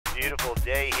beautiful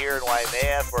day here in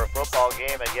Waimea for a football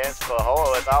game against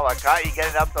Pahoa with Hawaiʻi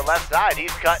getting up the left side.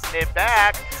 He's cutting it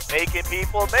back, making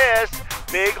people miss.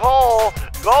 Big hole,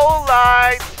 goal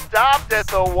line, stopped at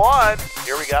the 1.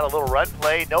 Here we got a little run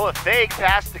play. Noah fake,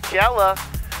 pass to Kella.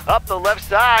 Up the left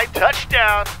side,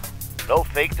 touchdown. No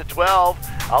fake to 12.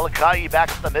 Hawaiʻi back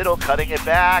up the middle, cutting it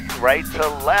back, right to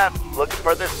left, looking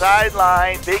for the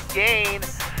sideline. Big gain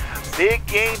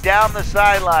down the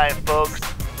sideline, folks.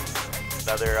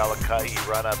 Another Hawaiʻi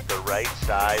run up the right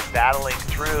side, battling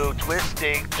through,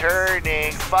 twisting,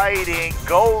 turning, fighting,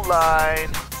 goal line,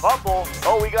 fumble.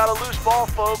 Oh, we got a loose ball,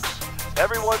 folks.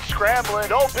 Everyone's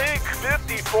scrambling. Oh, big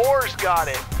 54's got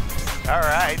it. All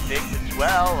right, big to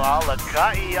 12.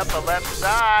 Hawaiʻi up the left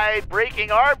side, breaking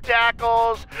arm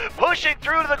tackles, pushing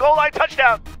through to the goal line,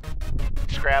 touchdown.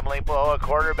 Scrambling below a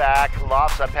quarterback,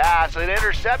 lost a pass, an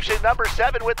interception, number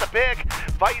 7 with the pick,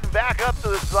 fighting back up to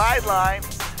the sideline.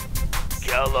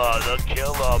 Killa, the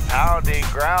killer, pounding,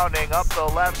 grounding up the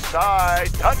left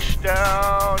side,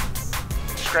 touchdown.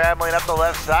 Scrambling up the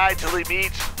left side till he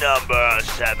meets number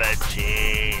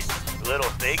 17. Little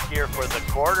fake here for the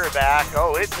quarterback.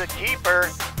 Oh, it's a keeper.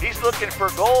 He's looking for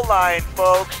goal line,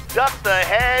 folks. Duck the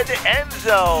head, end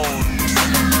zone.